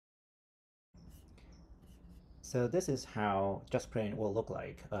So this is how JusPrin will look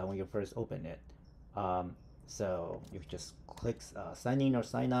like when you first open it. So you just click sign in or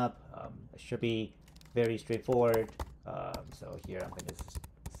sign up. It should be very straightforward. So here I'm going to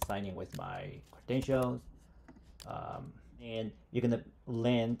sign in with my credentials. And you're going to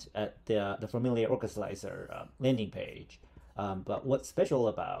land at the familiar Orcheslizer landing page. But what's special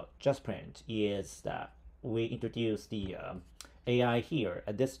about JusPrin is that we introduce the AI here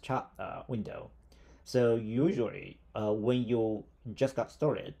at this chat window. So usually when you just got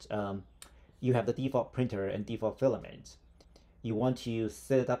started, you have the default printer and default filament. You want to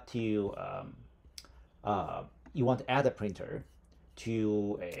set it up to, you want to add a printer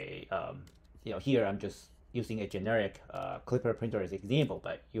to a, here I'm just using a generic Klipper printer as an example,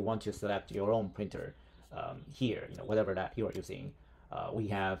 but you want to select your own printer here, whatever that you are using. We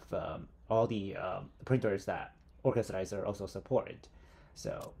have all the printers that Orcheslizer also supported.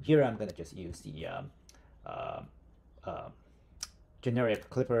 So here I'm going to just use the generic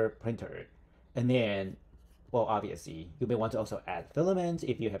Klipper printer. And then, well, obviously, you may want to also add filament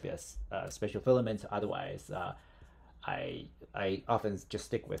if you have a special filament. Otherwise, I often just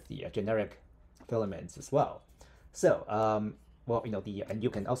stick with the generic filaments as well. So, well, and you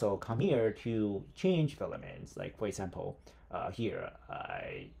can also come here to change filaments. Like, for example, here,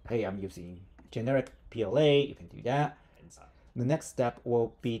 hey, I'm using generic PLA. You can do that. The next step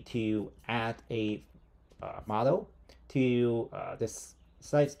will be to add a model to this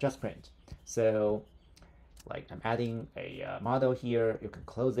site's JusPrin. So, like, I'm adding a model here. You can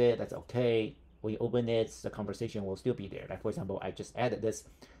close it. That's okay. When you open it, the conversation will still be there. Like, for example, I just added this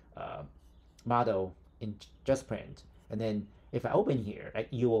model in JusPrin, and then if I open here,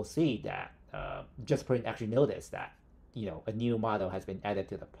 you will see that JusPrin actually noticed that a new model has been added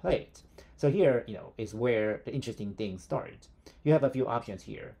to the plate. So here, is where the interesting things start. You have a few options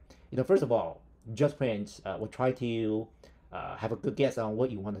here. First of all, JusPrin will try to have a good guess on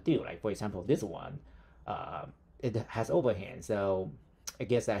what you want to do. Like, for example, this one, it has overhand, so I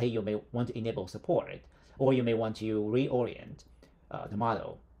guess that, hey, you may want to enable support, or you may want to reorient the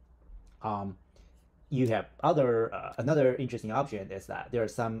model. You have another interesting option is that there are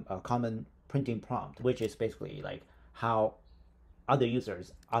some common printing prompt, which is basically like how other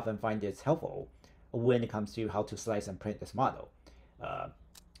users often find this helpful when it comes to how to slice and print this model.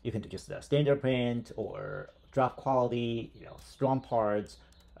 You can do just a standard print or draft quality, strong parts,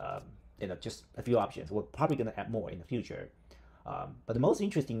 just a few options. We're probably going to add more in the future. But the most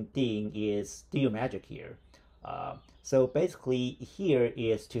interesting thing is do your magic here. So basically here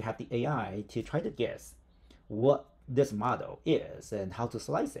is to have the AI to try to guess what this model is and how to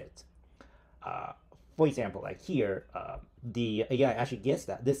slice it. For example, like here, the AI actually guessed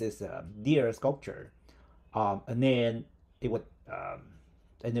that this is a deer sculpture, and then it would,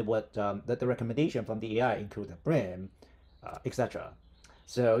 that the recommendation from the AI include the brim, etc.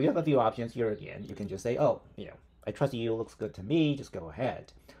 So you have a few options here again. You can just say, oh, I trust you, looks good to me, just go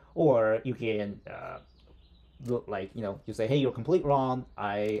ahead. Or you can look like, you say, hey, you're completely wrong,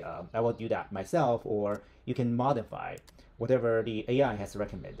 I will do that myself, or you can modify whatever the AI has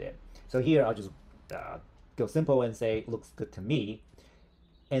recommended. So here I'll just go simple and say, looks good to me.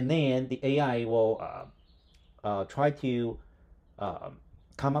 And then the AI will try to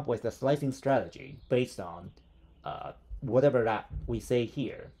come up with a slicing strategy based on whatever that we say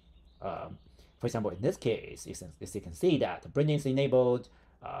here. For example, in this case, as you can see that the printing is enabled,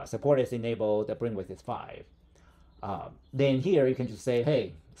 support is enabled, the bring width is 5. Then here you can just say,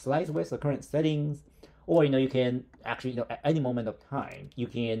 hey, slice with the current settings, or you can actually, at any moment of time, you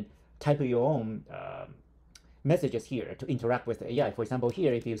can type your own messages here to interact with the AI. For example,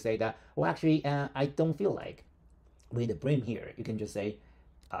 here, if you say that, well, actually, I don't feel like with the brim here, you can just say,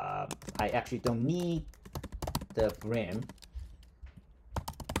 I actually don't need the brim,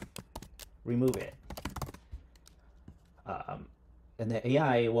 remove it. And the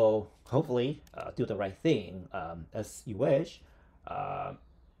AI will hopefully do the right thing as you wish.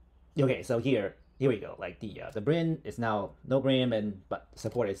 Okay, so here we go. Like the brim is now no brim, but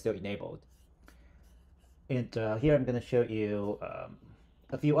support is still enabled. And here I'm going to show you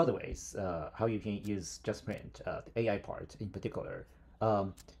a few other ways how you can use JusPrin, the AI part in particular.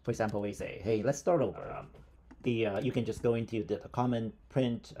 For example, we say, hey, let's start over. You can just go into the common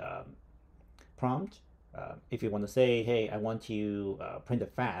print prompt. If you want to say, hey, I want to print a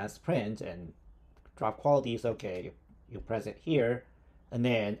fast print and drop quality is okay, you press it here, and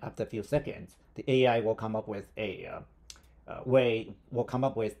then after a few seconds, the AI will come up with the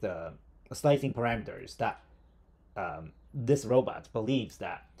slicing parameters that this robot believes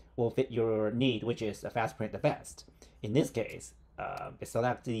that will fit your need, which is a fast print the best. In this case, it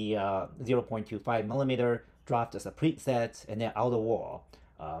selects the 0.25 millimeter draft as a preset, and then outer wall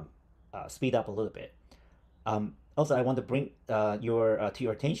speed up a little bit. Also, I want to bring to your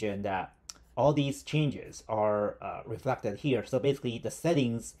attention that all these changes are reflected here. So basically, the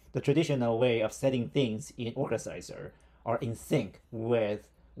settings, the traditional way of setting things in Orchestrizer are in sync with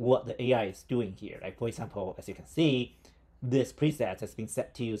what the AI is doing here. Like for example, as you can see, this preset has been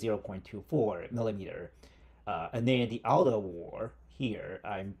set to 0.24 millimeter. And then the outer wall here,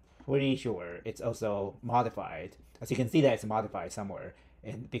 I'm pretty sure it's also modified. As you can see that it's modified somewhere.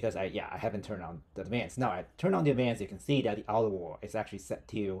 And because I haven't turned on the advanced. Now I turn on the advanced, you can see that the outer wall is actually set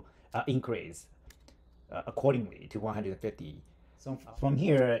to increase accordingly to 150. So from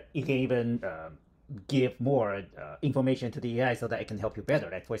here, you can even give more information to the AI so that it can help you better.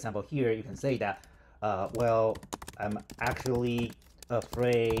 Like for example, here you can say that, well, I'm actually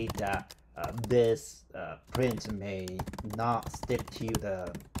afraid that this print may not stick to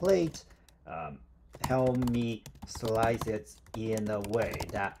the plate. Help me slice it in a way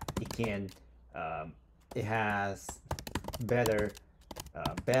that it can, it has better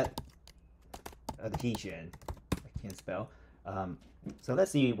bed adhesion. I can't spell. So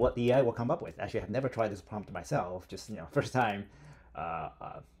let's see what the AI will come up with. Actually, I've never tried this prompt myself. Just first time.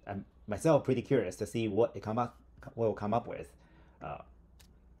 I'm myself pretty curious to see what it will come up with.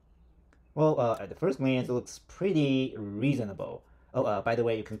 Well, at the first glance, it looks pretty reasonable. Oh, by the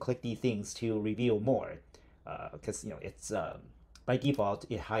way, you can click these things to reveal more, because it's by default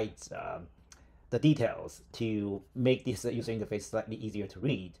it hides the details to make this user interface slightly easier to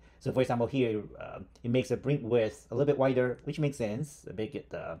read. So, for example, here it makes the print width a little bit wider, which makes sense. Make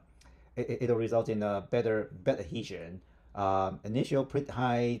it it'll result in a better bed adhesion. Initial print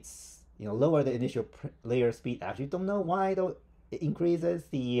heights, lower the initial layer speed. I actually don't know why though it increases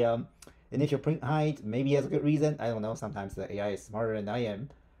the initial print height. Maybe has a good reason. I don't know. Sometimes the AI is smarter than I am.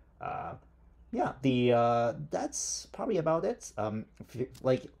 Yeah, that's probably about it.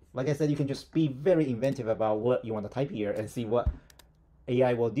 Like I said, you can just be very inventive about what you want to type here and see what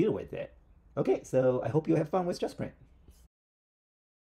AI will do with it. Okay, so I hope you have fun with JusPrin.